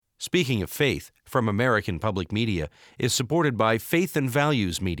Speaking of Faith, from American Public Media, is supported by Faith and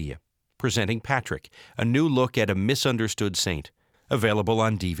Values Media, presenting Patrick, a new look at a misunderstood saint, available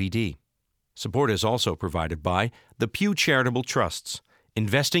on DVD. Support is also provided by the Pew Charitable Trusts,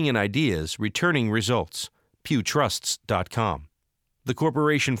 investing in ideas, returning results, pewtrusts.com, the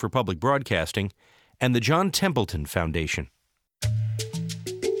Corporation for Public Broadcasting, and the John Templeton Foundation.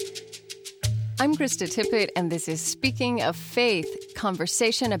 I'm Krista Tippett, and this is Speaking of Faith,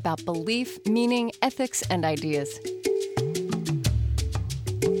 conversation about belief, meaning, ethics, and ideas.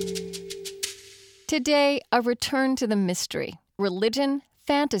 Today, a return to the mystery, religion,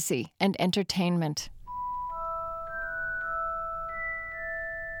 fantasy, and entertainment.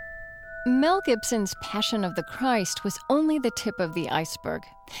 Mel Gibson's Passion of the Christ was only the tip of the iceberg.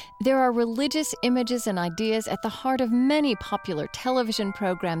 There are religious images and ideas at the heart of many popular television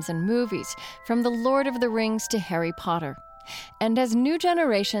programs and movies, from The Lord of the Rings to Harry Potter. And as new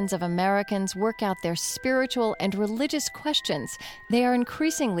generations of Americans work out their spiritual and religious questions, they are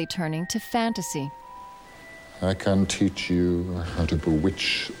increasingly turning to fantasy. I can teach you how to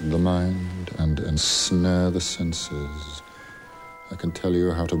bewitch the mind and ensnare the senses. I can tell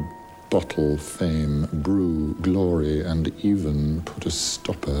you how to bottle fame, brew glory, and even put a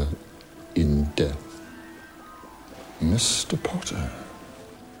stopper in death. Mr. Potter,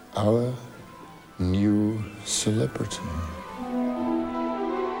 our new celebrity.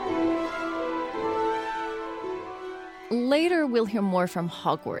 Later, we'll hear more from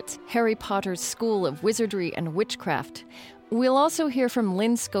Hogwarts, Harry Potter's school of wizardry and witchcraft. We'll also hear from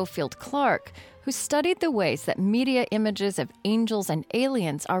Lynn Schofield Clark, who studied the ways that media images of angels and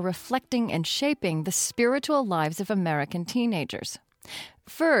aliens are reflecting and shaping the spiritual lives of American teenagers.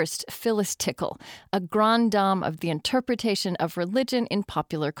 First, Phyllis Tickle, a grande dame of the interpretation of religion in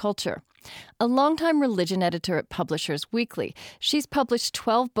popular culture. A longtime religion editor at Publishers Weekly, she's published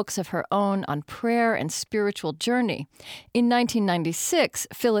 12 books of her own on prayer and spiritual journey. In 1996,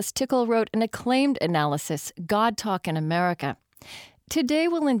 Phyllis Tickle wrote an acclaimed analysis, God Talk in America. Today,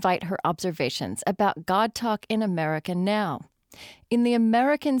 we'll invite her observations about God Talk in America now. In the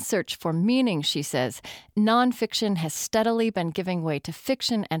American search for meaning, she says, nonfiction has steadily been giving way to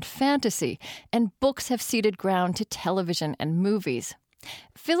fiction and fantasy, and books have ceded ground to television and movies.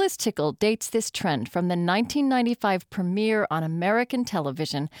 Phyllis Tickle dates this trend from the 1995 premiere on American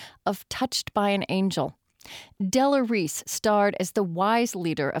television of Touched by an Angel. Della Reese starred as the wise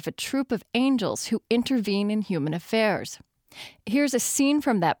leader of a troop of angels who intervene in human affairs. Here's a scene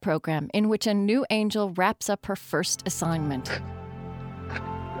from that program in which a new angel wraps up her first assignment.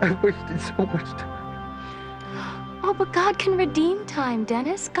 I wasted so much time. Oh, but God can redeem time,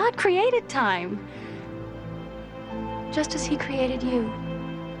 Dennis. God created time. Just as He created you.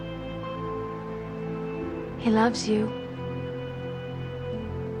 He loves you.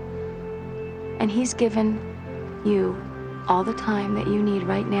 And He's given you all the time that you need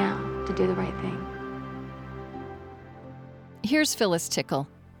right now to do the right thing. Here's Phyllis Tickle.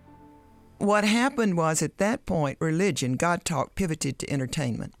 What happened was, at that point, religion, God Talk, pivoted to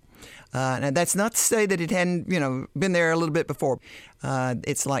entertainment. Now, that's not to say that it hadn't, been there a little bit before.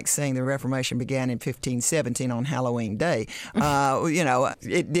 It's like saying the Reformation began in 1517 on Halloween Day.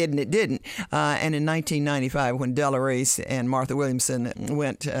 It did and it didn't. And in 1995, when Della Reese and Martha Williamson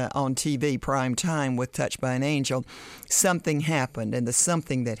went on TV prime time with Touched by an Angel, something happened. And the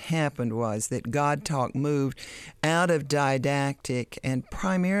something that happened was that God Talk moved out of didactic and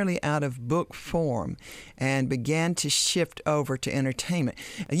primarily out of book form and began to shift over to entertainment.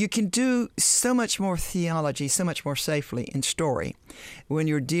 You can do so much more theology, so much more safely in story. When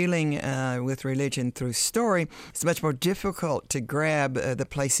you're dealing with religion through story, it's much more difficult to grab the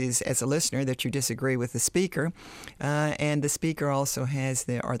places as a listener that you disagree with the speaker. And the speaker also has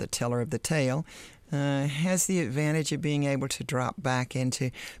the teller of the tale, has the advantage of being able to drop back into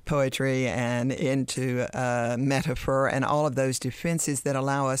poetry and into metaphor and all of those defenses that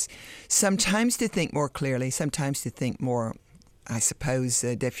allow us sometimes to think more clearly, sometimes to think more, I suppose,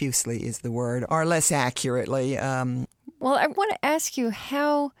 diffusely is the word, or less accurately. Well, I want to ask you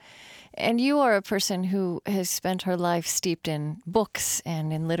how, and you are a person who has spent her life steeped in books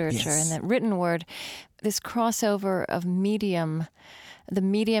and in literature and that written word, this crossover of medium, the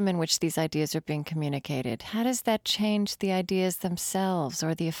medium in which these ideas are being communicated. How does that change the ideas themselves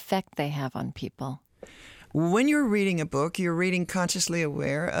or the effect they have on people? When you're reading a book, you're reading consciously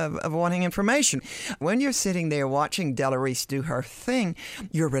aware of wanting information. When you're sitting there watching Delarice do her thing,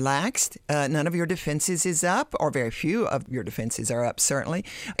 you're relaxed. None of your defenses is up, or very few of your defenses are up, certainly.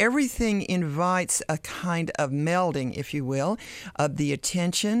 Everything invites a kind of melding, if you will, of the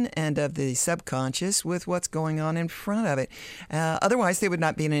attention and of the subconscious with what's going on in front of it. Otherwise, there would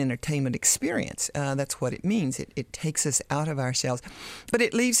not be an entertainment experience. That's what it means. It takes us out of ourselves. But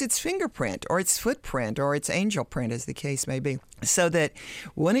it leaves its fingerprint, or its footprint, or its angel print, as the case may be. So that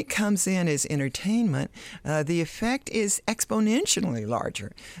when it comes in as entertainment, the effect is exponentially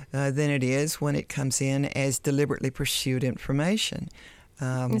larger than it is when it comes in as deliberately pursued information.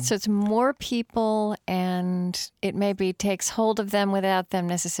 So it's more people, and it maybe takes hold of them without them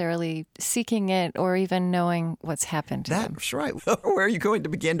necessarily seeking it or even knowing what's happened to them. That's right. Where are you going to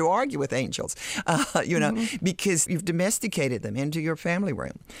begin to argue with angels? Because you've domesticated them into your family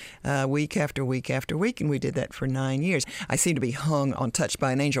room week after week after week, and we did that for 9 years. I seem to be hung on Touched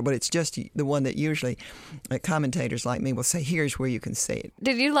by an Angel, but it's just the one that usually commentators like me will say, here's where you can see it.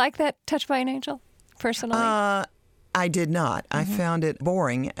 Did you like that Touched by an Angel, personally? I did not. I found it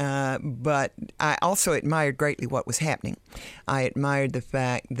boring, but I also admired greatly what was happening. I admired the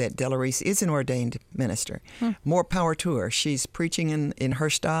fact that Delarice is an ordained minister. More power to her. She's preaching in her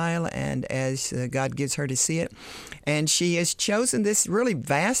style and as God gives her to see it. And she has chosen this really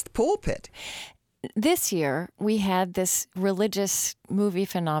vast pulpit. This year, we had this religious movie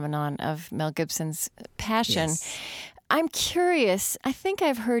phenomenon of Mel Gibson's Passion. Yes. I'm curious. I think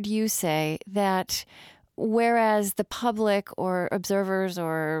I've heard you say that whereas the public or observers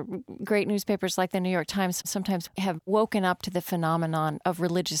or great newspapers like the New York Times sometimes have woken up to the phenomenon of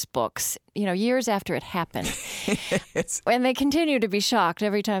religious books, years after it happened. Yes. And they continue to be shocked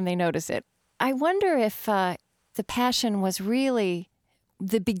every time they notice it. I wonder if the Passion was really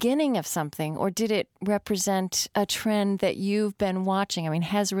the beginning of something, or did it represent a trend that you've been watching? I mean,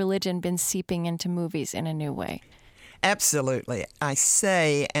 has religion been seeping into movies in a new way? Absolutely. I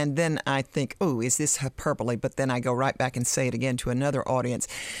say, and then I think, oh, is this hyperbole? But then I go right back and say it again to another audience,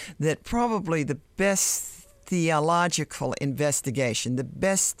 that probably the best theological investigation, the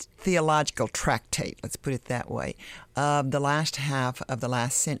best theological tractate, let's put it that way, of the last half of the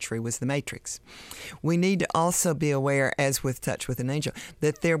last century was The Matrix. We need to also be aware, as with Touch with an Angel,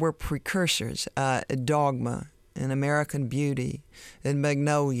 that there were precursors, Dogma, and American Beauty, and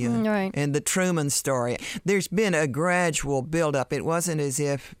Magnolia, right, and the Truman Story. There's been a gradual buildup. It wasn't as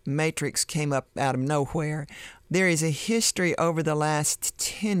if Matrix came up out of nowhere. There is a history over the last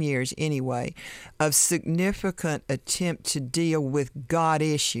 10 years anyway of significant attempt to deal with God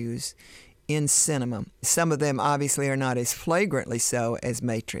issues in cinema. Some of them obviously are not as flagrantly so as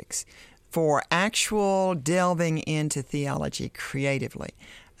Matrix. For actual delving into theology creatively,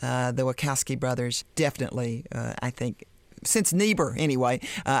 the Wachowski brothers definitely, I think, since Niebuhr anyway,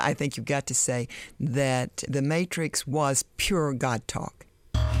 I think you've got to say that The Matrix was pure God talk.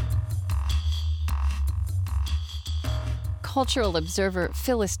 Cultural observer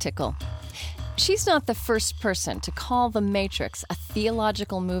Phyllis Tickle. She's not the first person to call The Matrix a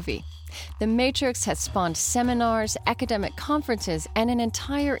theological movie. The Matrix has spawned seminars, academic conferences, and an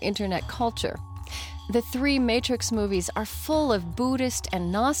entire internet culture. The 3 Matrix movies are full of Buddhist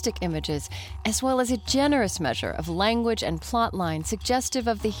and Gnostic images, as well as a generous measure of language and plot line suggestive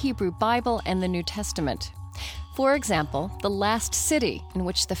of the Hebrew Bible and the New Testament. For example, the last city in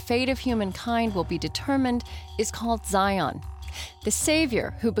which the fate of humankind will be determined is called Zion. The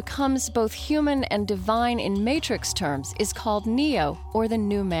Savior, who becomes both human and divine in Matrix terms, is called Neo, or the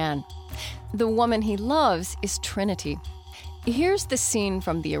New Man. The woman he loves is Trinity. Here's the scene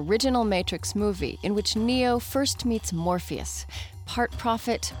from the original Matrix movie in which Neo first meets Morpheus, part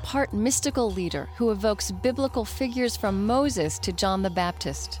prophet, part mystical leader who evokes biblical figures from Moses to John the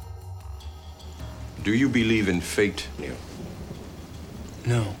Baptist. Do you believe in fate, Neo?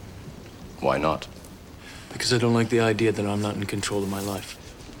 No, Why not? because I don't like the idea that I'm not in control of my life.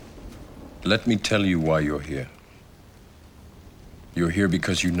 Let me tell you why you're here. You're here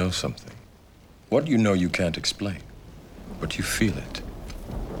because you know something. What you know you can't explain, but you feel it.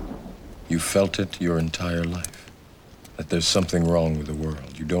 You felt it your entire life, that there's something wrong with the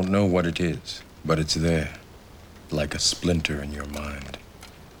world. You don't know what it is, but it's there, like a splinter in your mind,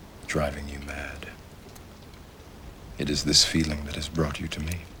 driving you mad. It is this feeling that has brought you to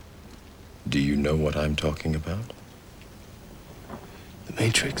me. Do you know what I'm talking about? The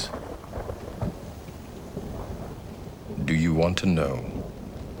Matrix? Do you want to know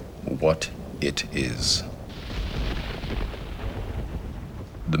what it is?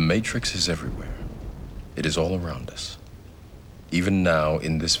 The Matrix is everywhere. It is all around us. Even now,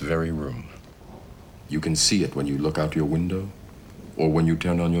 in this very room. You can see it when you look out your window or when you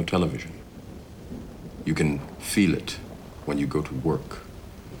turn on your television. You can feel it when you go to work,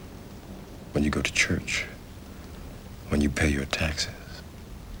 when you go to church, when you pay your taxes.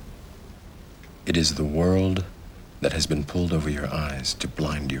 It is the world that has been pulled over your eyes to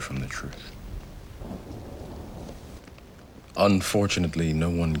blind you from the truth. Unfortunately, no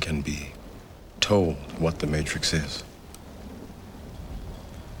one can be told what the Matrix is.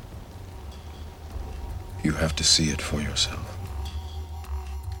 You have to see it for yourself.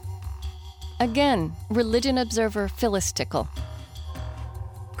 Again, religion observer Phyllis Tickle.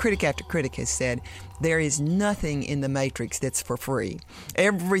 Critic after critic has said there is nothing in the Matrix that's for free.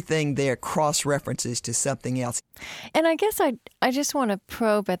 Everything there cross-references to something else. And I guess I just want to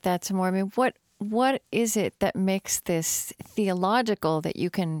probe at that some more. I mean, what is it that makes this theological that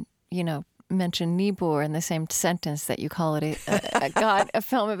you can, mention Niebuhr in the same sentence that you call it a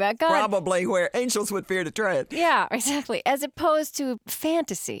film about God? Probably where angels would fear to tread. Yeah, exactly. As opposed to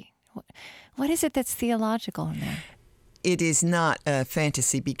fantasy. What is it that's theological in there? It is not a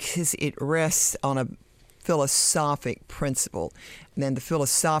fantasy because it rests on a philosophic principle. And then the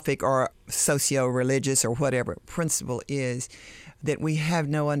philosophic or socio-religious or whatever principle is that we have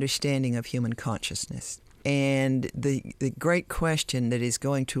no understanding of human consciousness. And the great question that is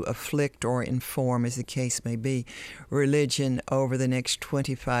going to afflict or inform, as the case may be, religion over the next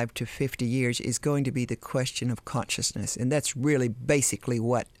 25 to 50 years is going to be the question of consciousness. And that's really basically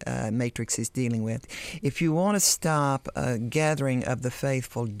what Matrix is dealing with. If you want to stop a gathering of the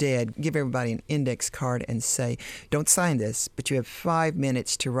faithful dead, give everybody an index card and say, don't sign this, but you have 5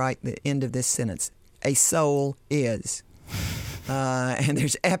 minutes to write the end of this sentence. A soul is. And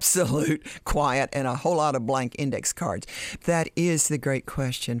there's absolute quiet and a whole lot of blank index cards. That is the great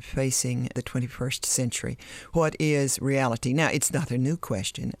question facing the 21st century. What is reality? Now, it's not a new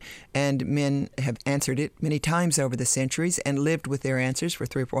question, and men have answered it many times over the centuries and lived with their answers for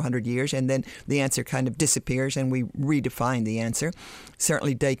 300 or 400 years, and then the answer kind of disappears and we redefine the answer.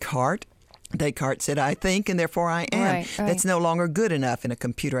 Certainly Descartes said, I think, and therefore I am. Right. That's no longer good enough in a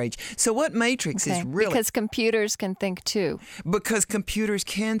computer age. So what Matrix is really... Because computers can think too. Because computers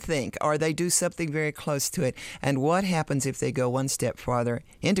can think, or they do something very close to it. And what happens if they go one step farther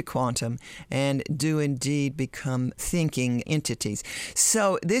into quantum and do indeed become thinking entities?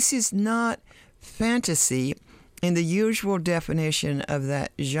 So this is not fantasy in the usual definition of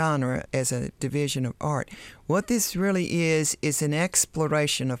that genre as a division of art. What this really is an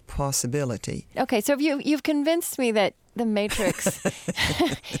exploration of possibility. Okay, so you've convinced me that the Matrix,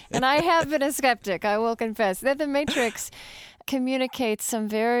 and I have been a skeptic, I will confess, that the Matrix communicates some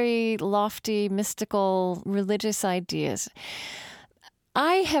very lofty, mystical, religious ideas.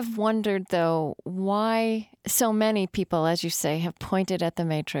 I have wondered, though, why so many people, as you say, have pointed at the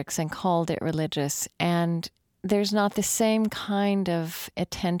Matrix and called it religious, and there's not the same kind of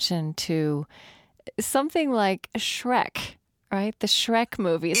attention to something like Shrek, right? The Shrek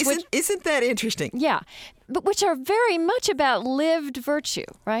movies. Isn't that interesting? Yeah, but which are very much about lived virtue,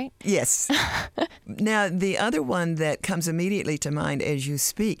 right? Yes. Now, the other one that comes immediately to mind as you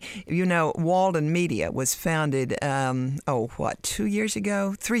speak, Walden Media was founded, 2 years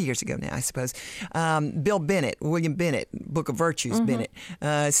ago? 3 years ago now, I suppose. William Bennett, Book of Virtues Bennett,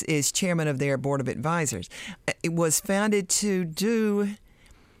 is chairman of their board of advisors. It was founded to do...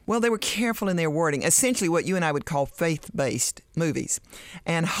 Well, they were careful in their wording, essentially what you and I would call faith-based movies.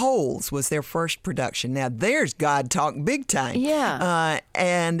 And Holes was their first production. Now, there's God talk big time. Yeah.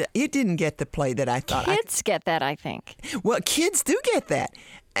 And it didn't get the play that I thought. Kids get that, I think. Well, kids do get that.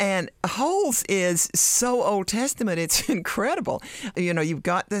 And Holes is so Old Testament, it's incredible. You've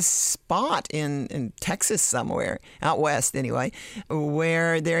got this spot in Texas somewhere, out west anyway,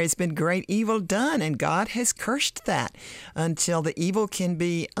 where there has been great evil done, and God has cursed that until the evil can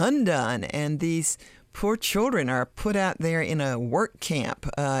be undone. And these poor children are put out there in a work camp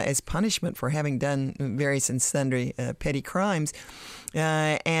as punishment for having done various and sundry petty crimes.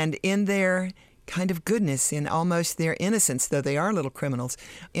 And in their kind of goodness, in almost their innocence, though they are little criminals,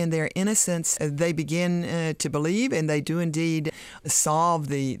 in their innocence, they begin to believe, and they do indeed solve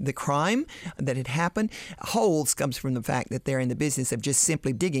the crime that had happened. Holes comes from the fact that they're in the business of just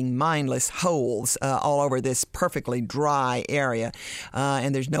simply digging mindless holes all over this perfectly dry area,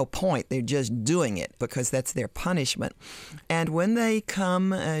 and there's no point. They're just doing it because that's their punishment. And when they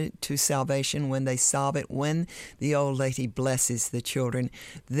come to salvation, when they solve it, when the old lady blesses the children,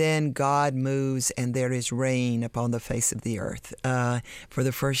 then God moves and there is rain upon the face of the earth for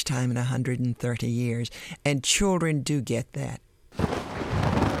the first time in 130 years. And children do get that.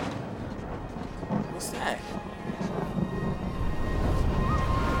 What's that?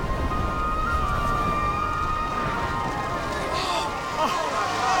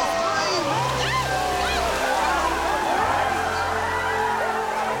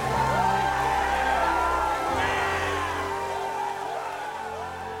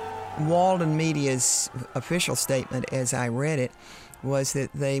 Walden Media's official statement, as I read it, was that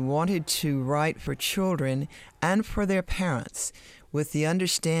they wanted to write for children and for their parents, with the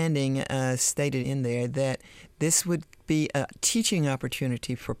understanding stated in there that this would be a teaching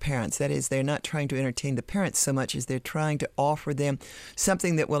opportunity for parents. That is, they're not trying to entertain the parents so much as they're trying to offer them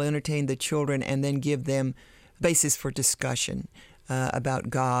something that will entertain the children and then give them basis for discussion about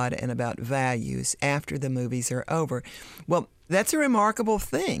God and about values after the movies are over. Well, that's a remarkable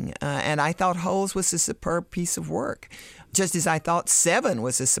thing, and I thought Holes was a superb piece of work, just as I thought Seven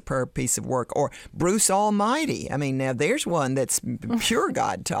was a superb piece of work, or Bruce Almighty. I mean, now there's one that's pure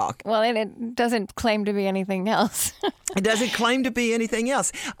God talk. Well, and it doesn't claim to be anything else. It doesn't claim to be anything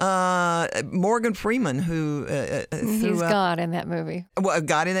else. Morgan Freeman, who he's God in that movie. Well,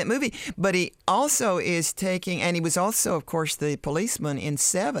 God in that movie, but he also is taking, and he was also, of course, the policeman in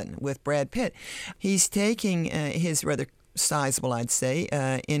Seven with Brad Pitt. He's taking his rather sizable, I'd say,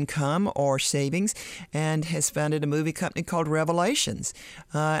 income or savings, and has founded a movie company called Revelations,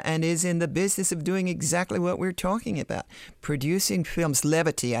 and is in the business of doing exactly what we're talking about, producing films.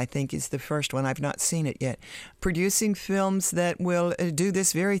 Levity, I think, is the first one. I've not seen it yet. Producing films that will do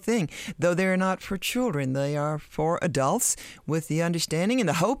this very thing, though they're not for children. They are for adults, with the understanding and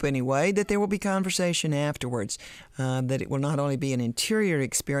the hope, anyway, that there will be conversation afterwards, that it will not only be an interior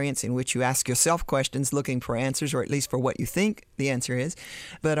experience in which you ask yourself questions looking for answers, or at least for what you think the answer is,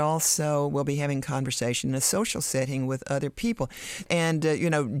 but also we'll be having conversation in a social setting with other people. And,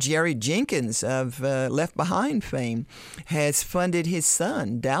 Jerry Jenkins of Left Behind fame has funded his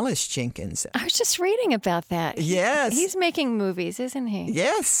son, Dallas Jenkins. I was just reading about that. Yes. He's making movies, isn't he?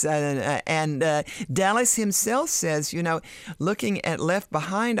 Yes. And Dallas himself says, looking at Left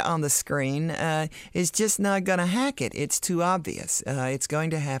Behind on the screen is just not going to hack it. It's too obvious. It's going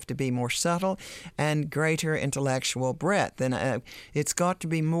to have to be more subtle and greater intellectual breadth. And it's got to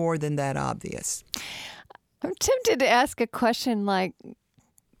be more than that obvious. I'm tempted to ask a question like,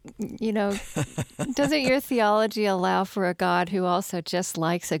 doesn't your theology allow for a God who also just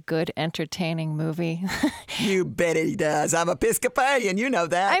likes a good, entertaining movie? You bet he does. I'm Episcopalian. You know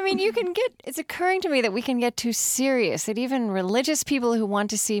that. I mean, it's occurring to me that we can get too serious, that even religious people who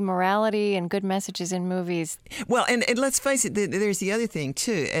want to see morality and good messages in movies. Well, and let's face it, there's the other thing,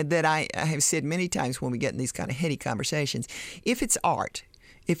 too, that I have said many times when we get in these kind of heady conversations. If it's art,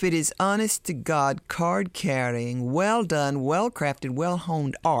 if it is honest to God, card-carrying, well done, well-crafted,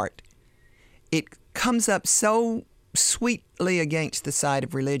 well-honed art, it comes up so sweetly against the side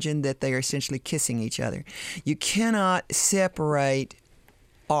of religion that they are essentially kissing each other. You cannot separate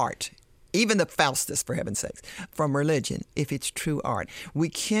art, even the Faustus, for heaven's sakes, from religion if it's true art. We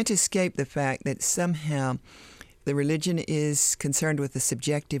can't escape the fact that somehow the religion is concerned with the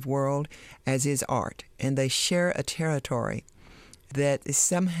subjective world, as is art, and they share a territory that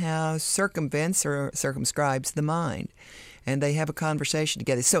somehow circumvents or circumscribes the mind, and they have a conversation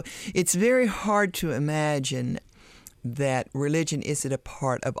together. So it's very hard to imagine that religion isn't a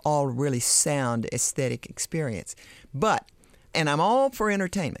part of all really sound aesthetic experience. But, and I'm all for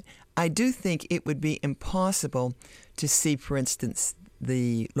entertainment, I do think it would be impossible to see, for instance,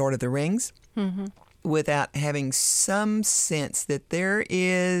 The Lord of the Rings without having some sense that there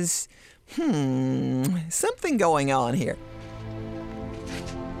is something going on here.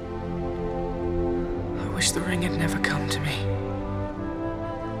 I wish the ring had never come to me.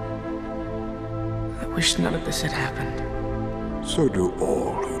 I wish none of this had happened. So do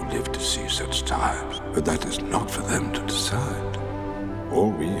all who live to see such times, but that is not for them to decide.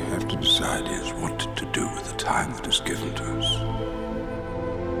 All we have to decide is what to do with the time that is given to us.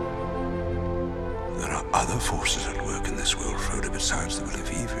 There are other forces at work in this world, Frodo, besides the will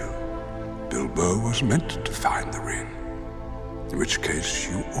of evil. Bilbo was meant to find the ring, in which case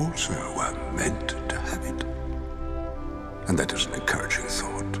you also were meant to have it. And that is an encouraging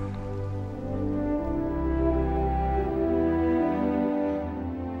thought.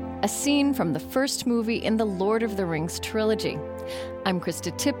 A scene from the first movie in the Lord of the Rings trilogy. I'm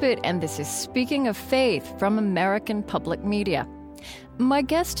Krista Tippett, and this is Speaking of Faith from American Public Media. My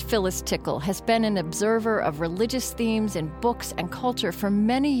guest, Phyllis Tickle, has been an observer of religious themes in books and culture for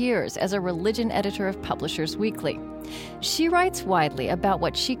many years as a religion editor of Publishers Weekly. She writes widely about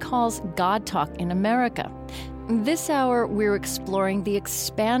what she calls God talk in America. This hour, we're exploring the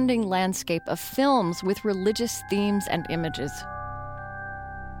expanding landscape of films with religious themes and images.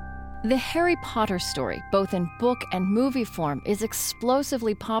 The Harry Potter story, both in book and movie form, is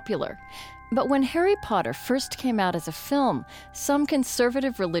explosively popular. But when Harry Potter first came out as a film, some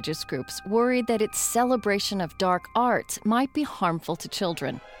conservative religious groups worried that its celebration of dark arts might be harmful to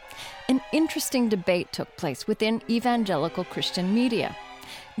children. An interesting debate took place within evangelical Christian media.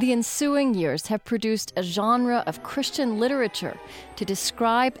 The ensuing years have produced a genre of Christian literature to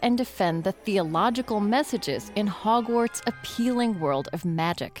describe and defend the theological messages in Hogwarts' appealing world of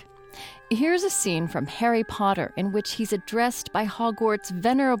magic. Here's a scene from Harry Potter in which he's addressed by Hogwarts'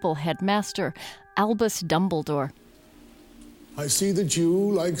 venerable headmaster, Albus Dumbledore. I see that you,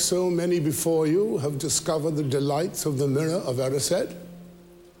 like so many before you, have discovered the delights of the Mirror of Erised.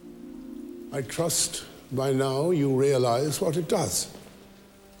 I trust by now you realize what it does.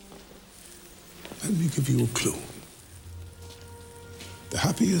 Let me give you a clue. The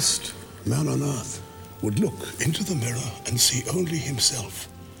happiest man on earth would look into the mirror and see only himself,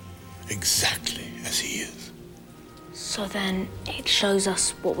 exactly as he is. So then it shows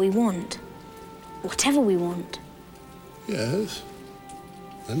us what we want, whatever we want. Yes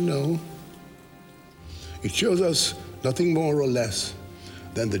and no. It shows us nothing more or less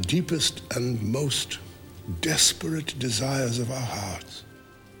than the deepest and most desperate desires of our hearts.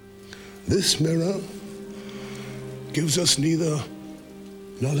 This mirror gives us neither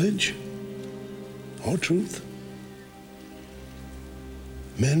knowledge or truth.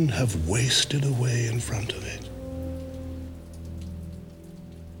 Men have wasted away in front of it.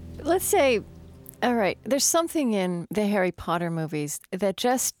 Let's say, all right, there's something in the Harry Potter movies that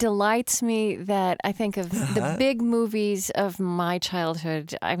just delights me, that I think of the big movies of my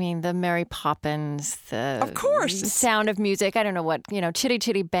childhood. I mean, the Mary Poppins, of course, Sound of Music, I don't know what, Chitty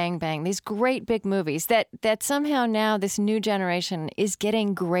Chitty Bang Bang, these great big movies that somehow now this new generation is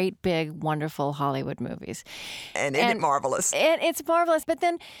getting great big, wonderful Hollywood movies. And isn't it marvelous? And it's marvelous. But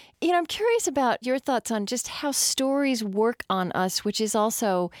then, I'm curious about your thoughts on just how stories work on us, which is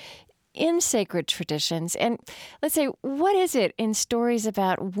also in sacred traditions. And let's say, what is it in stories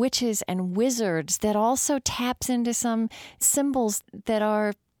about witches and wizards that also taps into some symbols that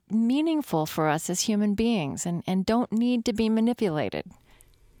are meaningful for us as human beings and don't need to be manipulated?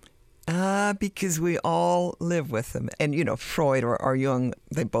 Because we all live with them. And, Freud or Jung,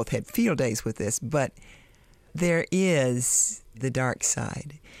 they both had field days with this, but there is the dark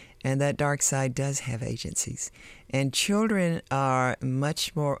side. And that dark side does have agencies. And children are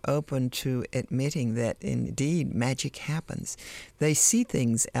much more open to admitting that indeed magic happens. They see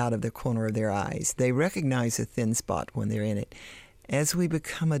things out of the corner of their eyes. They recognize a thin spot when they're in it. As we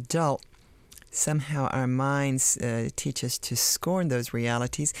become adult, somehow our minds teach us to scorn those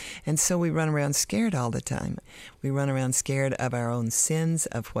realities, and so we run around scared all the time. We run around scared of our own sins,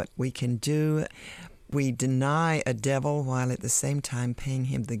 of what we can do. We deny a devil while at the same time paying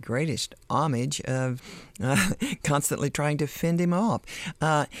him the greatest homage of constantly trying to fend him off.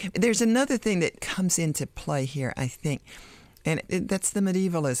 There's another thing that comes into play here, I think, and that's the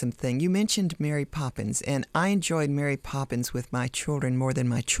medievalism thing. You mentioned Mary Poppins, and I enjoyed Mary Poppins with my children more than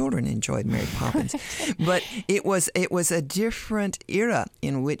my children enjoyed Mary Poppins. But it was a different era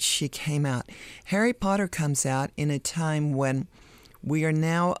in which she came out. Harry Potter comes out in a time when we are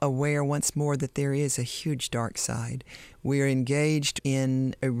now aware once more that there is a huge dark side. We are engaged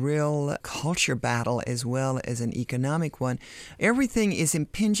in a real culture battle as well as an economic one. Everything is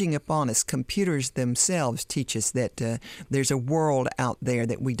impinging upon us. Computers themselves teach us that there's a world out there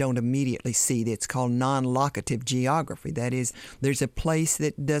that we don't immediately see. That's called non-locative geography. That is, there's a place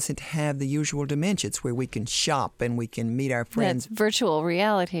that doesn't have the usual dimensions where we can shop and we can meet our friends. That's virtual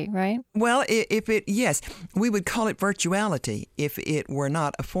reality, right? Well, yes, we would call it virtuality if it were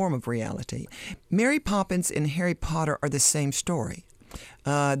not a form of reality. Mary Poppins and Harry Potter are the same story.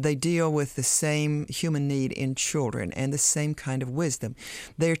 They deal with the same human need in children and the same kind of wisdom.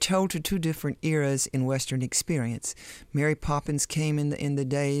 They're told to two different eras in Western experience. Mary Poppins came in the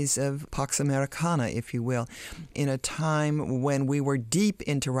days of Pax Americana, if you will, in a time when we were deep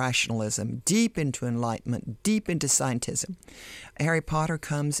into rationalism, deep into enlightenment, deep into scientism. Harry Potter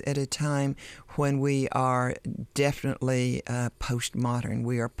comes at a time when we are definitely postmodern.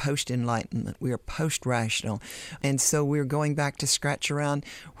 We are post-enlightenment. We are post-rational. And so we're going back to scratch around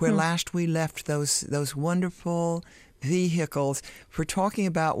where last we left those wonderful vehicles for talking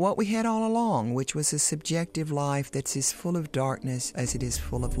about what we had all along, which was a subjective life that's as full of darkness as it is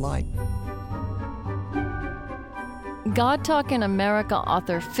full of light. God Talk in America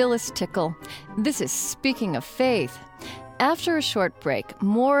author Phyllis Tickle. This is Speaking of Faith. After a short break,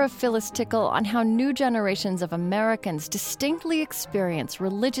 more of Phyllis Tickle on how new generations of Americans distinctly experience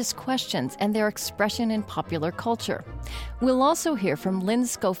religious questions and their expression in popular culture. We'll also hear from Lynn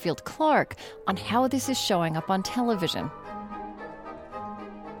Schofield Clark on how this is showing up on television.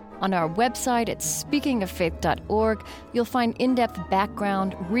 On our website at speakingoffaith.org, you'll find in-depth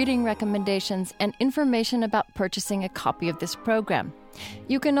background, reading recommendations, and information about purchasing a copy of this program.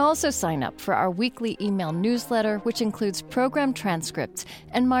 You can also sign up for our weekly email newsletter, which includes program transcripts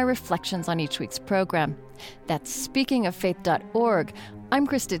and my reflections on each week's program. That's speakingoffaith.org. I'm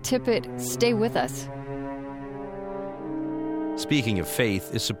Krista Tippett. Stay with us. Speaking of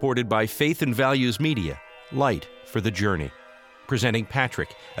Faith is supported by Faith and Values Media, Light for the Journey. Presenting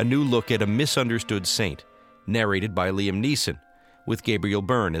Patrick, a new look at a misunderstood saint. Narrated by Liam Neeson, with Gabriel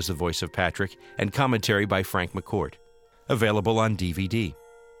Byrne as the voice of Patrick and commentary by Frank McCourt. Available on DVD.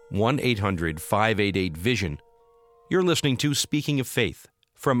 1-800-588-VISION. You're listening to Speaking of Faith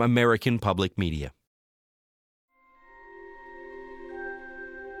from American Public Media.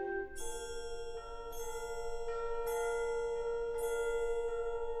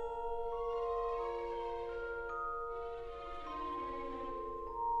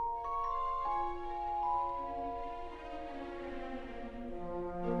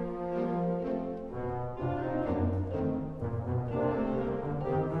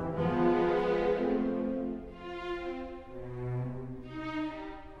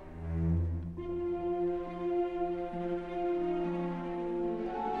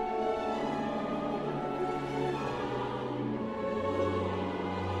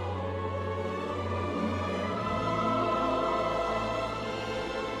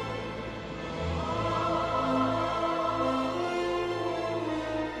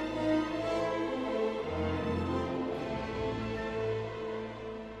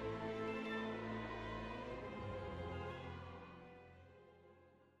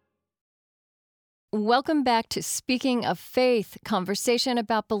 Welcome back to Speaking of Faith, conversation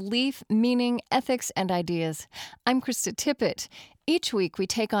about belief, meaning, ethics, and ideas. I'm Krista Tippett. Each week we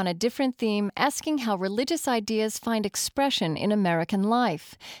take on a different theme, asking how religious ideas find expression in American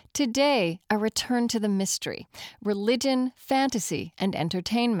life. Today, a return to the mystery, religion, fantasy, and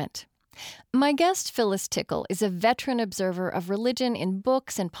entertainment. My guest, Phyllis Tickle, is a veteran observer of religion in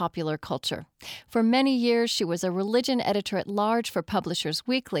books and popular culture. For many years, she was a religion editor-at-large for Publishers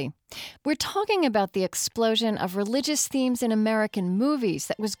Weekly. We're talking about the explosion of religious themes in American movies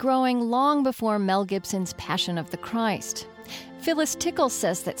that was growing long before Mel Gibson's Passion of the Christ. Phyllis Tickle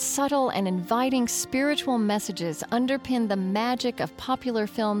says that subtle and inviting spiritual messages underpin the magic of popular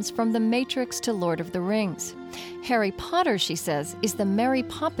films from The Matrix to Lord of the Rings. Harry Potter, she says, is the Mary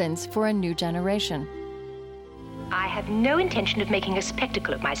Poppins for a new generation. I have no intention of making a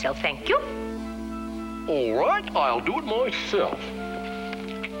spectacle of myself, thank you. All right, I'll do it myself.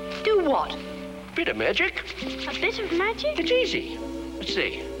 Do what? Bit of magic. A bit of magic? It's easy. Let's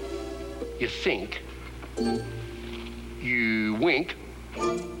see. You think. You wink.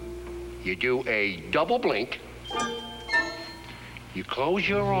 You do a double blink. You close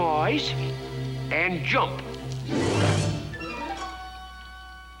your eyes and jump.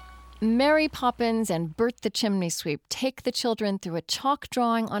 Mary Poppins and Bert the Chimney Sweep take the children through a chalk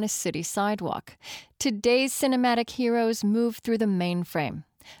drawing on a city sidewalk. Today's cinematic heroes move through the mainframe.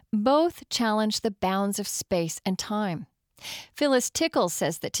 Both challenge the bounds of space and time. Phyllis Tickle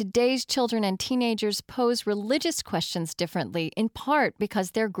says that today's children and teenagers pose religious questions differently, in part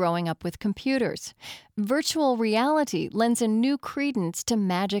because they're growing up with computers. Virtual reality lends a new credence to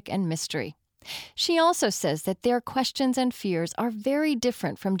magic and mystery. She also says that their questions and fears are very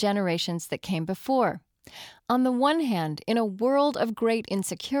different from generations that came before. On the one hand, in a world of great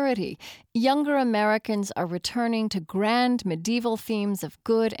insecurity, younger Americans are returning to grand medieval themes of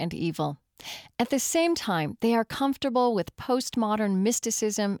good and evil. At the same time, they are comfortable with postmodern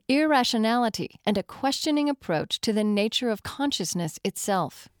mysticism, irrationality, and a questioning approach to the nature of consciousness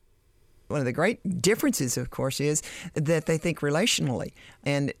itself. One of the great differences, of course, is that they think relationally.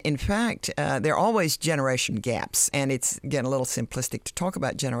 And in fact, there are always generation gaps. And it's, again, a little simplistic to talk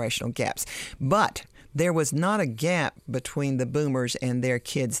about generational gaps. But there was not a gap between the boomers and their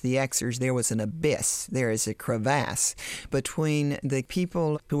kids, the Xers. There was an abyss. There is a crevasse between the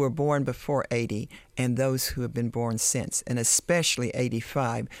people who were born before 80 and those who have been born since, and especially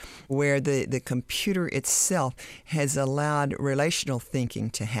 85, where the computer itself has allowed relational thinking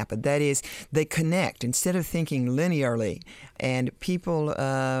to happen. That is, they connect instead of thinking linearly, and people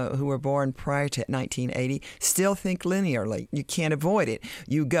who were born prior to 1980 still think linearly. You can't avoid it.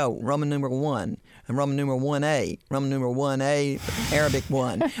 You go Roman numeral 1, and Roman numeral 1A, Roman numeral 1A, Arabic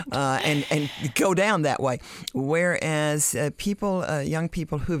 1, and go down that way. Whereas young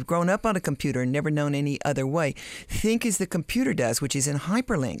people who've grown up on a computer and never known gone any other way. Think as the computer does, which is in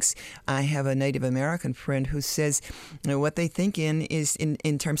hyperlinks. I have a Native American friend who says what they think is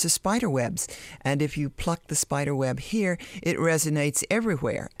in terms of spider webs. And if you pluck the spider web here, it resonates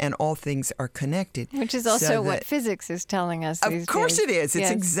everywhere, and all things are connected. Which is also what physics is telling us these days. Of course it is. It's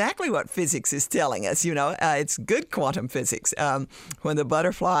Yes. exactly what physics is telling us. It's good quantum physics. When the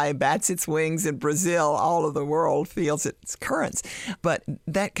butterfly bats its wings in Brazil, all of the world feels its currents. But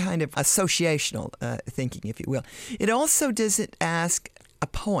that kind of associational thinking, if you will. It also doesn't ask a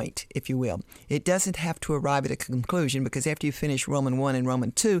point, if you will. It doesn't have to arrive at a conclusion, because after you finish Roman 1 and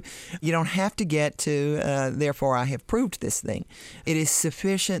Roman 2, you don't have to get to, therefore I have proved this thing. It is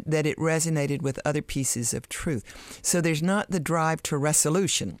sufficient that it resonated with other pieces of truth. So there's not the drive to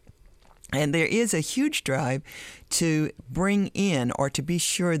resolution. And there is a huge drive to bring in, or to be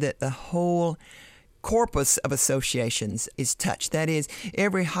sure that the whole corpus of associations is touched. That is,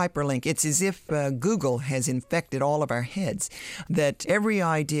 every hyperlink. It's as if Google has infected all of our heads, that every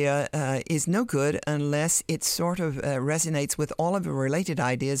idea is no good unless it sort of resonates with all of the related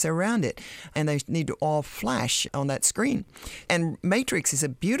ideas around it, and they need to all flash on that screen. And Matrix is a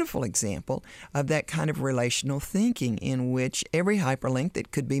beautiful example of that kind of relational thinking, in which every hyperlink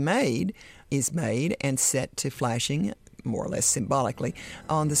that could be made is made and set to flashing, more or less symbolically,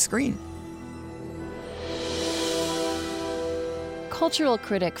 on the screen. Cultural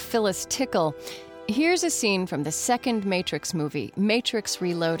critic Phyllis Tickle. Here's a scene from the second Matrix movie, Matrix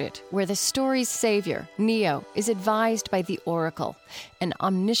Reloaded, where the story's savior, Neo, is advised by the Oracle, an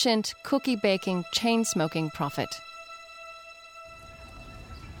omniscient, cookie-baking, chain-smoking prophet.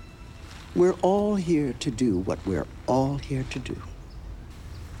 We're all here to do what we're all here to do.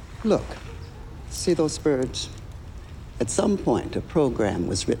 Look, see those birds? At some point, a program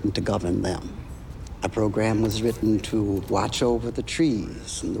was written to govern them. A program was written to watch over the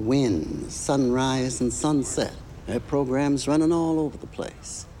trees and the wind, sunrise and sunset. There are programs running all over the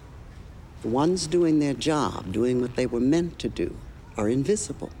place. The ones doing their job, doing what they were meant to do, are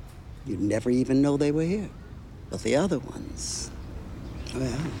invisible. You'd never even know they were here. But the other ones,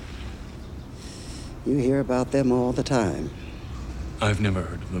 well, you hear about them all the time. I've never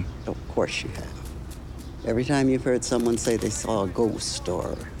heard of them. Of course you have. Every time you've heard someone say they saw a ghost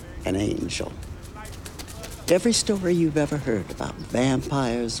or an angel. Every story you've ever heard about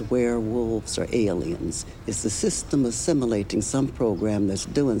vampires, werewolves, or aliens is the system assimilating some program that's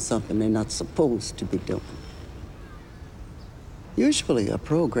doing something they're not supposed to be doing. Usually, a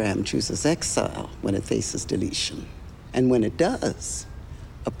program chooses exile when it faces deletion. And when it does,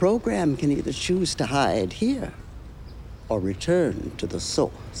 a program can either choose to hide here or return to the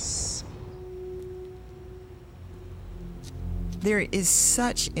source. There is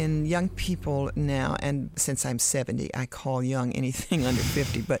such in young people now, and since I'm 70, I call young anything under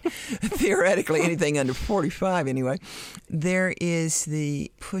 50, but theoretically anything under 45 anyway, there is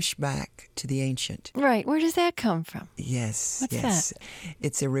the pushback to the ancient. Right. Where does that come from? Yes. What's yes. that?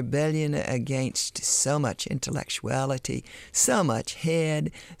 It's a rebellion against so much intellectuality, so much head,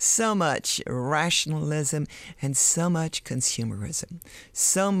 so much rationalism, and so much consumerism,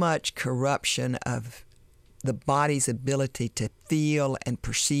 so much corruption of the body's ability to feel and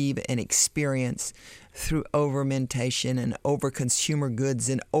perceive and experience through over-mentation and over-consumer goods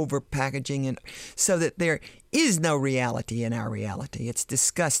and over-packaging, and so that there is no reality in our reality. It's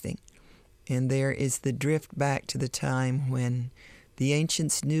disgusting. And there is the drift back to the time when the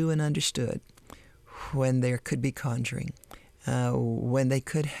ancients knew and understood, when there could be conjuring, when they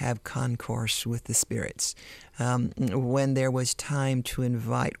could have concourse with the spirits, when there was time to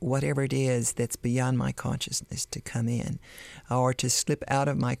invite whatever it is that's beyond my consciousness to come in, or to slip out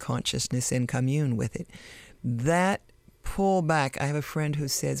of my consciousness and commune with it. That pull back. I have a friend who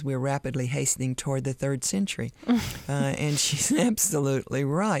says we're rapidly hastening toward the 3rd century, and she's absolutely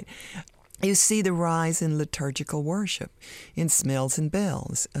right. You see the rise in liturgical worship, in smells and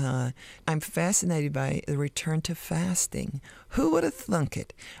bells. I'm fascinated by the return to fasting. Who would have thunk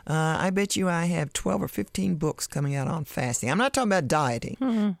it? I bet you I have 12 or 15 books coming out on fasting. I'm not talking about dieting.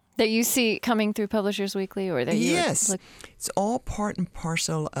 Mm-hmm. That you see coming through Publishers Weekly? Or that you Yes. It's all part and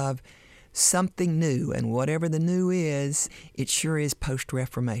parcel of something new, and whatever the new is, it sure is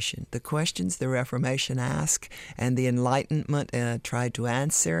post-Reformation. The questions the Reformation asked and the Enlightenment tried to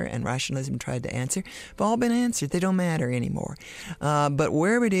answer and rationalism tried to answer have all been answered. They don't matter anymore. But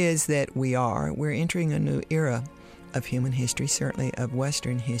wherever it is that we're entering a new era of human history, certainly of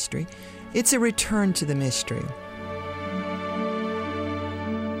Western history. It's a return to the mystery.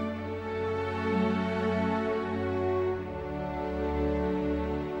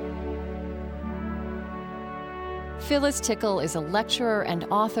 Phyllis Tickle is a lecturer and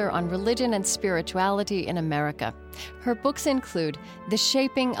author on religion and spirituality in America. Her books include The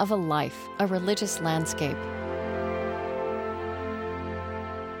Shaping of a Life, A Religious Landscape.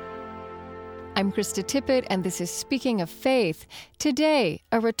 I'm Krista Tippett, and this is Speaking of Faith. Today,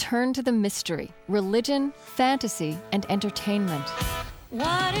 a return to the mystery, religion, fantasy, and entertainment.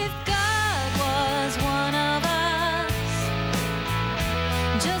 What if God was one of us?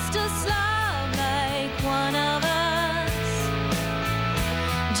 Just a slob like one of us.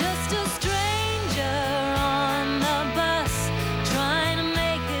 Just a stranger on the bus trying to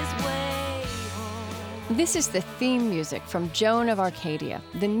make his way home. This is the theme music from Joan of Arcadia,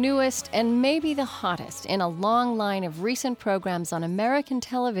 the newest and maybe the hottest in a long line of recent programs on American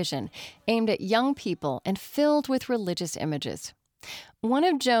television aimed at young people and filled with religious images. One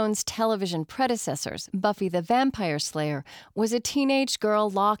of Joan's television predecessors, Buffy the Vampire Slayer, was a teenage girl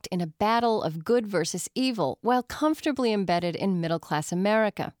locked in a battle of good versus evil while comfortably embedded in middle-class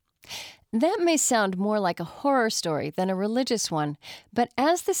America. That may sound more like a horror story than a religious one, but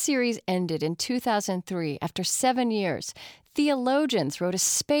as the series ended in 2003, after 7 years, theologians wrote a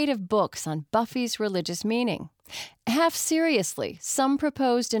spate of books on Buffy's religious meaning. Half seriously, some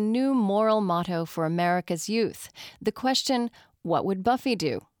proposed a new moral motto for America's youth, the question, what would Buffy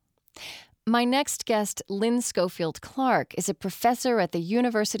do? My next guest, Lynn Schofield Clark, is a professor at the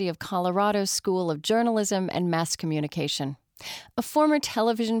University of Colorado School of Journalism and Mass Communication. A former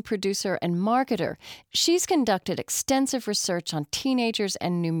television producer and marketer, she's conducted extensive research on teenagers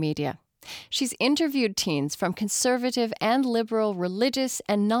and new media. She's interviewed teens from conservative and liberal religious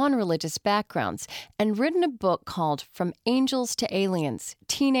and non-religious backgrounds and written a book called From Angels to Aliens,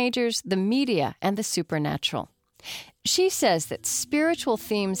 Teenagers, the Media, and the Supernatural. She says that spiritual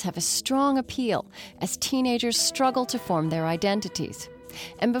themes have a strong appeal as teenagers struggle to form their identities.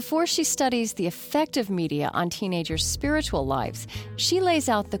 And before she studies the effect of media on teenagers' spiritual lives, she lays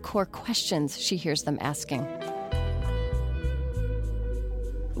out the core questions she hears them asking.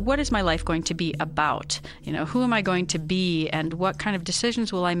 What is my life going to be about? Who am I going to be, and what kind of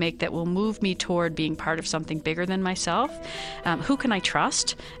decisions will I make that will move me toward being part of something bigger than myself? Who can I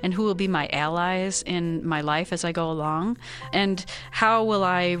trust, and who will be my allies in my life as I go along? And how will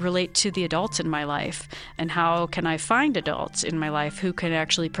I relate to the adults in my life? And how can I find adults in my life who can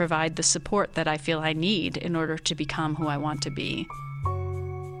actually provide the support that I feel I need in order to become who I want to be?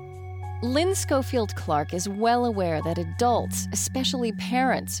 Lynn Schofield Clark is well aware that adults, especially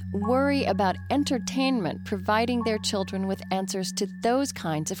parents, worry about entertainment providing their children with answers to those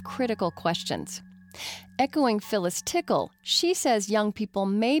kinds of critical questions. Echoing Phyllis Tickle, she says young people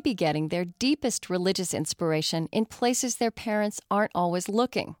may be getting their deepest religious inspiration in places their parents aren't always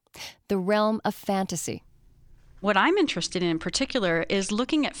looking, the realm of fantasy. What I'm interested in particular is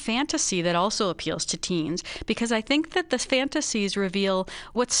looking at fantasy that also appeals to teens, because I think that the fantasies reveal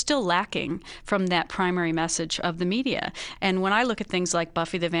what's still lacking from that primary message of the media. And when I look at things like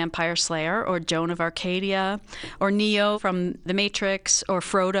Buffy the Vampire Slayer, or Joan of Arcadia, or Neo from The Matrix, or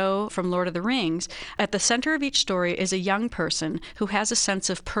Frodo from Lord of the Rings, at the center of each story is a young person who has a sense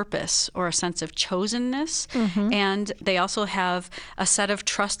of purpose or a sense of chosenness, and they also have a set of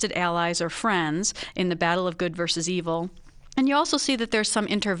trusted allies or friends in the battle of good versus evil. And you also see that there's some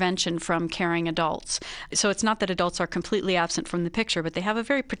intervention from caring adults. So it's not that adults are completely absent from the picture, but they have a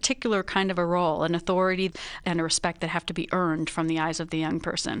very particular kind of a role, an authority and a respect that have to be earned from the eyes of the young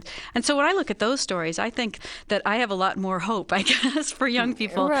person. And so when I look at those stories, I think that I have a lot more hope, I guess, for young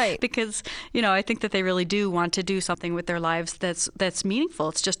people. Right. Because, I think that they really do want to do something with their lives that's meaningful.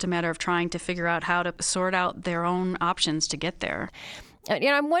 It's just a matter of trying to figure out how to sort out their own options to get there.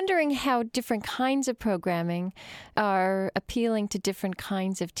 I'm wondering how different kinds of programming are appealing to different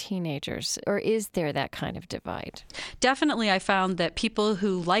kinds of teenagers, or is there that kind of divide? Definitely, I found that people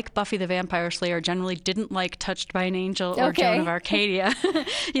who like Buffy the Vampire Slayer generally didn't like Touched by an Angel or Joan of Arcadia.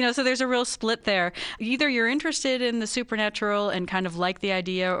 So there's a real split there. Either you're interested in the supernatural and kind of like the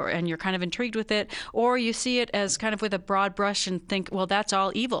idea, and you're kind of intrigued with it, or you see it as kind of with a broad brush and think, well, that's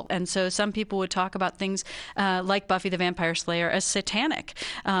all evil. And so some people would talk about things like Buffy the Vampire Slayer as satanic.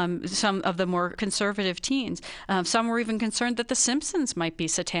 Some of the more conservative teens. Some were even concerned that The Simpsons might be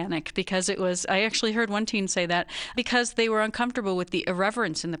satanic because I actually heard one teen say that, because they were uncomfortable with the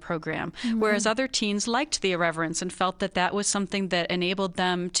irreverence in the program, whereas other teens liked the irreverence and felt that that was something that enabled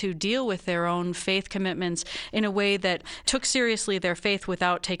them to deal with their own faith commitments in a way that took seriously their faith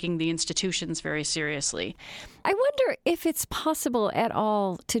without taking the institutions very seriously. I wonder if it's possible at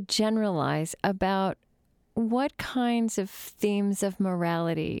all to generalize about what kinds of themes of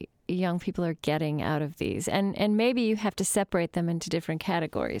morality young people are getting out of these? And maybe you have to separate them into different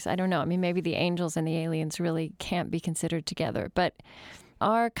categories. I don't know. I mean, maybe the angels and the aliens really can't be considered together, but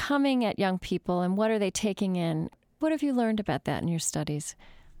are coming at young people, and what are they taking in? What have you learned about that in your studies?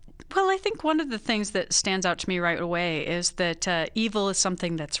 Well, I think one of the things that stands out to me right away is that evil is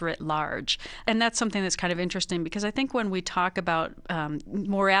something that's writ large. And that's something that's kind of interesting because I think when we talk about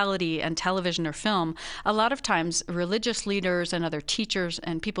morality and television or film, a lot of times religious leaders and other teachers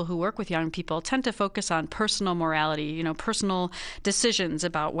and people who work with young people tend to focus on personal morality, personal decisions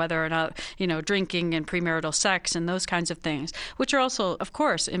about whether or not, drinking and premarital sex and those kinds of things, which are also, of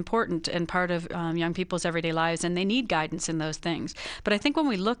course, important and part of young people's everyday lives, and they need guidance in those things. But I think when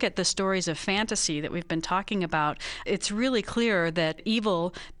we look at the stories of fantasy that we've been talking about, it's really clear that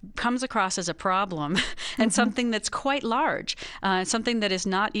evil comes across as a problem and something that's quite large, something that is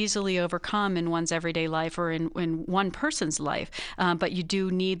not easily overcome in one's everyday life or in one person's life. But you do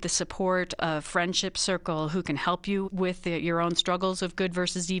need the support of friendship circle who can help you with your own struggles of good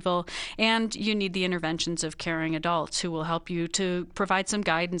versus evil, and you need the interventions of caring adults who will help you to provide some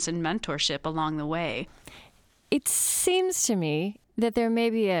guidance and mentorship along the way. It seems to me that there may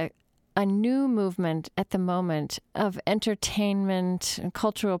be a new movement at the moment of entertainment and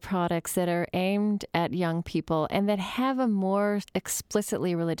cultural products that are aimed at young people and that have a more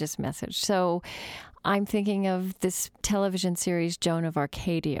explicitly religious message. So I'm thinking of this television series, Joan of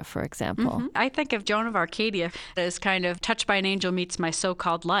Arcadia, for example. Mm-hmm. I think of Joan of Arcadia as kind of Touched by an Angel meets My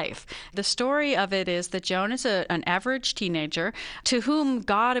So-Called Life. The story of it is that Joan is an average teenager to whom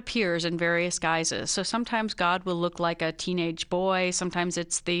God appears in various guises. So sometimes God will look like a teenage boy, sometimes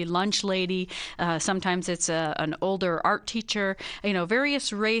it's the lunch lady, sometimes it's an older art teacher,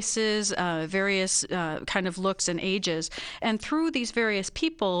 various races, various kind of looks and ages. And through these various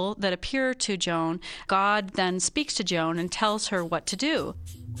people that appear to Joan, God then speaks to Joan and tells her what to do.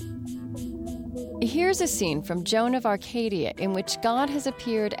 Here's a scene from Joan of Arcadia in which God has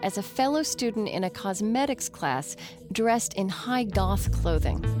appeared as a fellow student in a cosmetics class dressed in high goth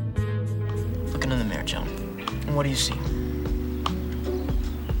clothing. Looking in the mirror, Joan. And what do you see?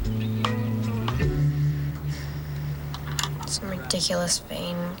 Some ridiculous,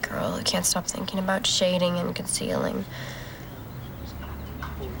 vain girl who can't stop thinking about shading and concealing.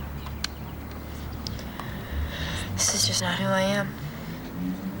 This is just not who I am.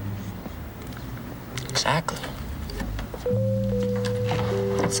 Exactly.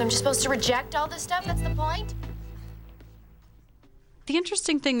 So I'm just supposed to reject all this stuff? That's the point? The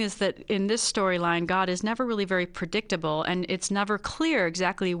interesting thing is that in this storyline, God is never really very predictable, and it's never clear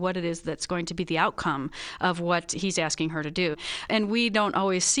exactly what it is that's going to be the outcome of what he's asking her to do. And we don't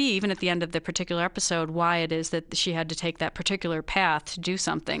always see, even at the end of the particular episode, why it is that she had to take that particular path to do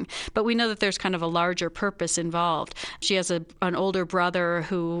something. But we know that there's kind of a larger purpose involved. She has an older brother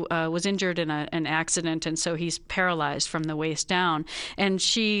who was injured in an accident, and so he's paralyzed from the waist down. And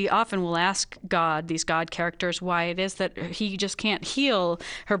she often will ask God, these God characters, why it is that he just can't heal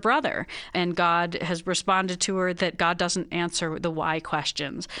her brother. And God has responded to her that God doesn't answer the why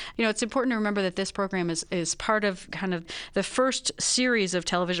questions. It's important to remember that this program is part of kind of the first series of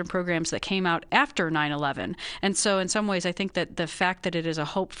television programs that came out after 9/11. And so in some ways, I think that the fact that it is a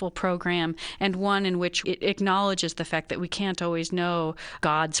hopeful program and one in which it acknowledges the fact that we can't always know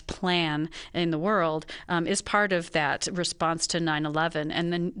God's plan in the world is part of that response to 9/11.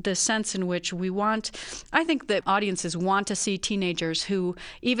 And then the sense in which I think that audiences want to see teenagers who,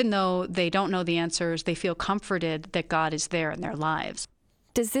 even though they don't know the answers, they feel comforted that God is there in their lives.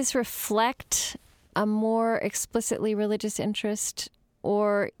 Does this reflect a more explicitly religious interest,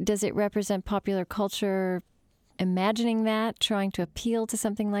 or does it represent popular culture imagining that, trying to appeal to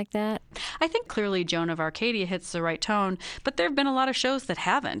something like that? I think clearly Joan of Arcadia hits the right tone, but there have been a lot of shows that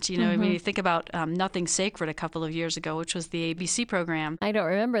haven't. I mean, you think about Nothing Sacred a couple of years ago, which was the ABC program. I don't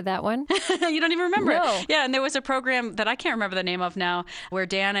remember that one. You don't even remember No. it? Yeah, and there was a program that I can't remember the name of now, where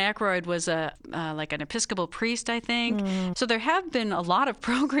Dan Aykroyd was like an Episcopal priest, I think. So there have been a lot of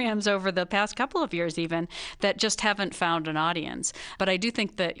programs over the past couple of years even that just haven't found an audience. But I do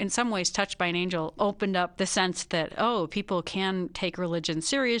think that in some ways Touched by an Angel opened up the sense that, people can take religion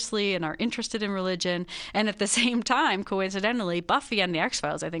seriously and are interested in religion. And at the same time, coincidentally, Buffy and the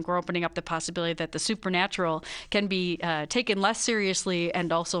X-Files, I think, we're opening up the possibility that the supernatural can be taken less seriously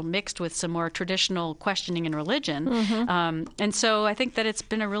and also mixed with some more traditional questioning in religion. And so I think that it's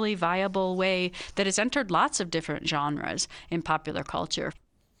been a really viable way that has entered lots of different genres in popular culture.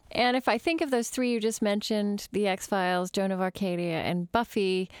 And if I think of those three you just mentioned, the X-Files, Joan of Arcadia, and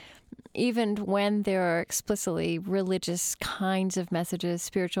Buffy, even when there are explicitly religious kinds of messages,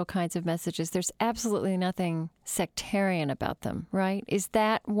 spiritual kinds of messages, there's absolutely nothing sectarian about them, right? Is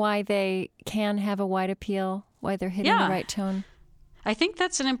that why they can have a wide appeal, why they're hitting the right tone? I think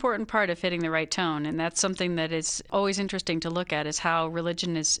that's an important part of hitting the right tone, and that's something that is always interesting to look at, is how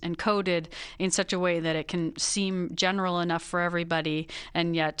religion is encoded in such a way that it can seem general enough for everybody,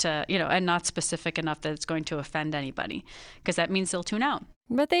 and yet, and not specific enough that it's going to offend anybody, because that means they'll tune out.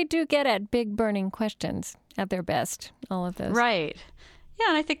 But they do get at big burning questions at their best, all of those. Right. Yeah,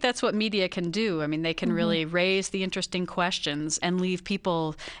 and I think that's what media can do. I mean, they can really raise the interesting questions and leave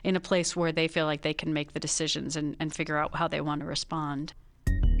people in a place where they feel like they can make the decisions and figure out how they want to respond.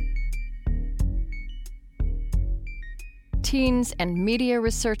 Teens and media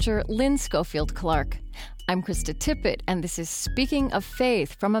researcher Lynn Schofield Clark. I'm Krista Tippett, and this is Speaking of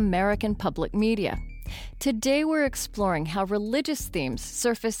Faith from American Public Media. Today we're exploring how religious themes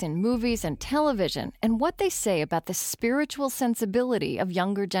surface in movies and television and what they say about the spiritual sensibility of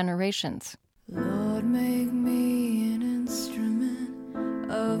younger generations. Lord, make me an instrument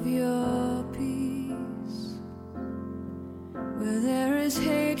of your peace. Where there is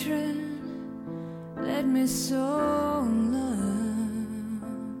hatred, let me sow love.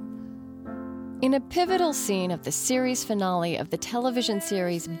 In a pivotal scene of the series finale of the television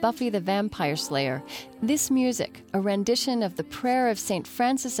series Buffy the Vampire Slayer, this music, a rendition of the Prayer of St.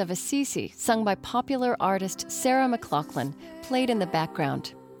 Francis of Assisi, sung by popular artist Sarah McLachlan, played in the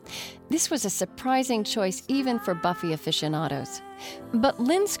background. This was a surprising choice even for Buffy aficionados. But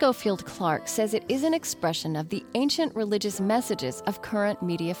Lynn Schofield Clark says it is an expression of the ancient religious messages of current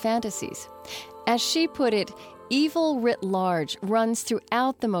media fantasies. As she put it, evil writ large runs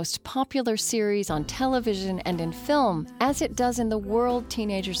throughout the most popular series on television and in film, as it does in the world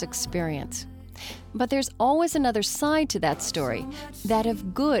teenagers experience. But there's always another side to that story, that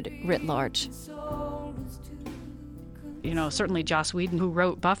of good writ large. Certainly Joss Whedon, who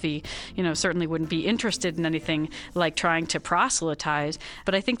wrote Buffy, certainly wouldn't be interested in anything like trying to proselytize.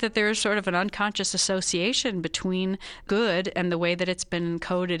 But I think that there's sort of an unconscious association between good and the way that it's been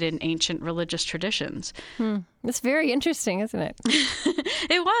encoded in ancient religious traditions. It's very interesting, isn't it?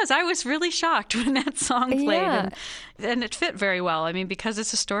 It was. I was really shocked when that song played. And it fit very well. I mean, because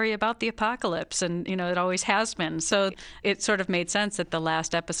it's a story about the apocalypse, and, it always has been. So it sort of made sense that the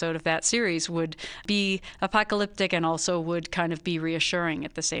last episode of that series would be apocalyptic and also would kind of be reassuring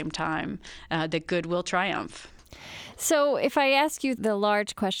at the same time, that good will triumph. So if I ask you the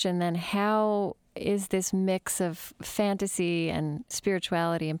large question, then how is this mix of fantasy and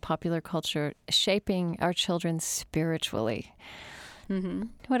spirituality and popular culture shaping our children spiritually?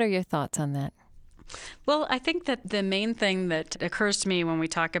 What are your thoughts on that? Well, I think that the main thing that occurs to me when we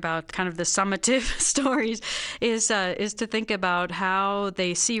talk about kind of the summative stories is to think about how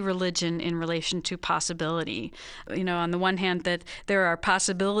they see religion in relation to possibility. On the one hand, that there are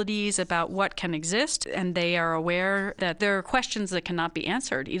possibilities about what can exist, and they are aware that there are questions that cannot be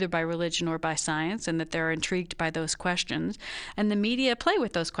answered, either by religion or by science, and that they're intrigued by those questions. And the media play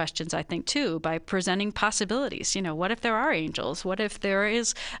with those questions, I think, too, by presenting possibilities. What if there are angels? What if there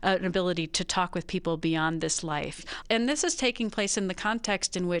is an ability to talk with people beyond this life? And this is taking place in the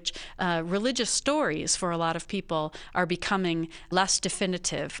context in which religious stories for a lot of people are becoming less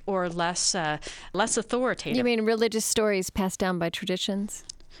definitive or less authoritative. You mean religious stories passed down by traditions?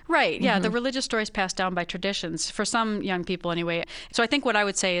 Right, yeah, the religious stories passed down by traditions, for some young people anyway. So I think what I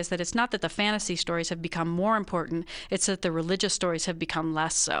would say is that it's not that the fantasy stories have become more important, it's that the religious stories have become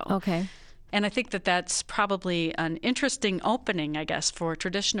less so. Okay. And I think that that's probably an interesting opening, I guess, for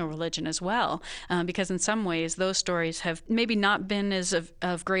traditional religion as well, because in some ways those stories have maybe not been as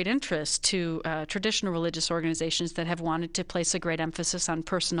of great interest to traditional religious organizations that have wanted to place a great emphasis on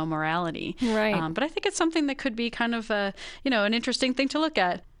personal morality. Right. But I think it's something that could be kind of an interesting thing to look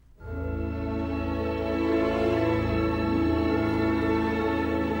at.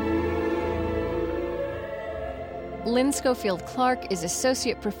 Lynn Schofield Clark is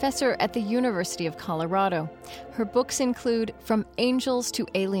associate professor at the University of Colorado. Her books include From Angels to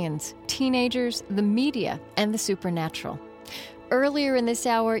Aliens, Teenagers, the Media, and the Supernatural. Earlier in this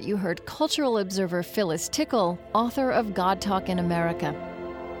hour, you heard cultural observer Phyllis Tickle, author of God Talk in America.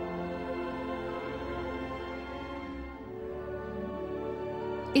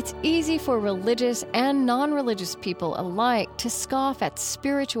 It's easy for religious and non-religious people alike to scoff at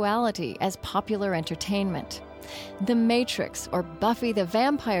spirituality as popular entertainment. The Matrix, or Buffy the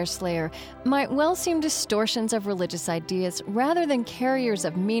Vampire Slayer, might well seem distortions of religious ideas rather than carriers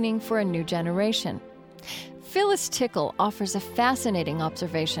of meaning for a new generation. Phyllis Tickle offers a fascinating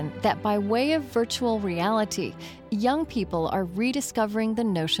observation that by way of virtual reality, young people are rediscovering the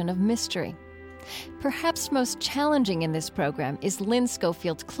notion of mystery. Perhaps most challenging in this program is Lynn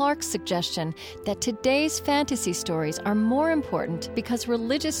Schofield Clark's suggestion that today's fantasy stories are more important because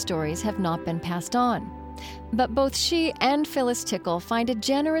religious stories have not been passed on. But both she and Phyllis Tickle find a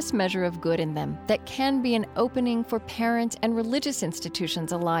generous measure of good in them that can be an opening for parent and religious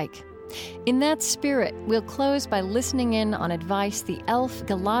institutions alike. In that spirit, we'll close by listening in on advice the elf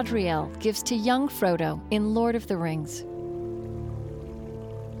Galadriel gives to young Frodo in Lord of the Rings.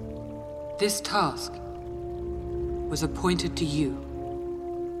 This task was appointed to you,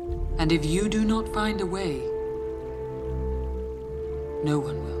 and if you do not find a way, no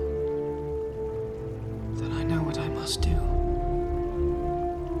one will. Then I know what I must do.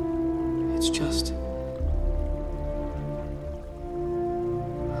 It's just...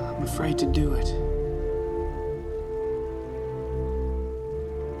 I'm afraid to do it.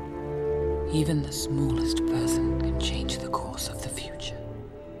 Even the smallest person can change the course of the future.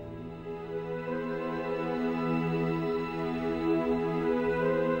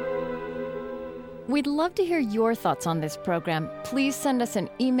 We'd love to hear your thoughts on this program. Please send us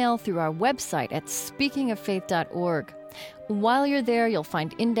an email through our website at speakingoffaith.org. While you're there, you'll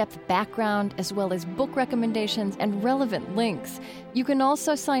find in-depth background as well as book recommendations and relevant links. You can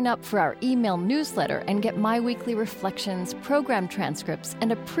also sign up for our email newsletter and get my weekly reflections, program transcripts,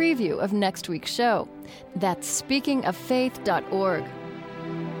 and a preview of next week's show. That's speakingoffaith.org.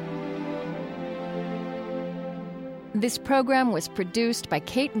 This program was produced by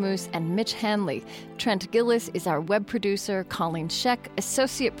Kate Moose and Mitch Hanley. Trent Gillis is our web producer, Colleen Scheck,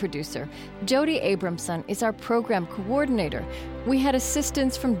 associate producer. Jody Abramson is our program coordinator. We had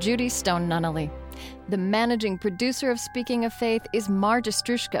assistance from Judy Stone-Nunnally. The managing producer of Speaking of Faith is Marja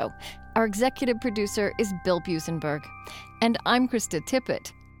Strushko. Our executive producer is Bill Busenberg. And I'm Krista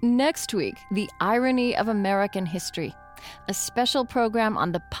Tippett. Next week, The Irony of American History, a special program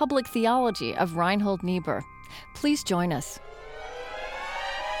on the public theology of Reinhold Niebuhr. Please join us.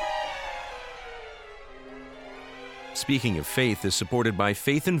 Speaking of Faith is supported by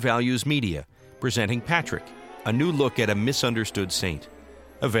Faith and Values Media, presenting Patrick, a new look at a misunderstood saint,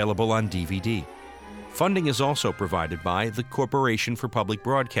 available on DVD. Funding is also provided by the Corporation for Public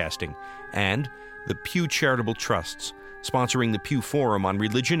Broadcasting and the Pew Charitable Trusts, sponsoring the Pew Forum on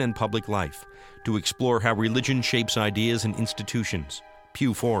Religion and Public Life, to explore how religion shapes ideas and institutions,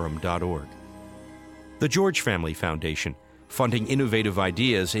 pewforum.org. The George Family Foundation, funding innovative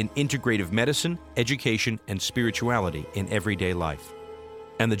ideas in integrative medicine, education, and spirituality in everyday life.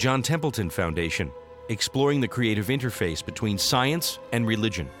 And the John Templeton Foundation, exploring the creative interface between science and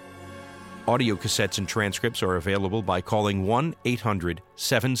religion. Audio cassettes and transcripts are available by calling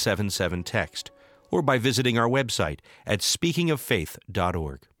 1-800-777-TEXT or by visiting our website at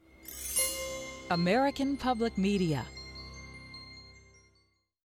speakingoffaith.org. American Public Media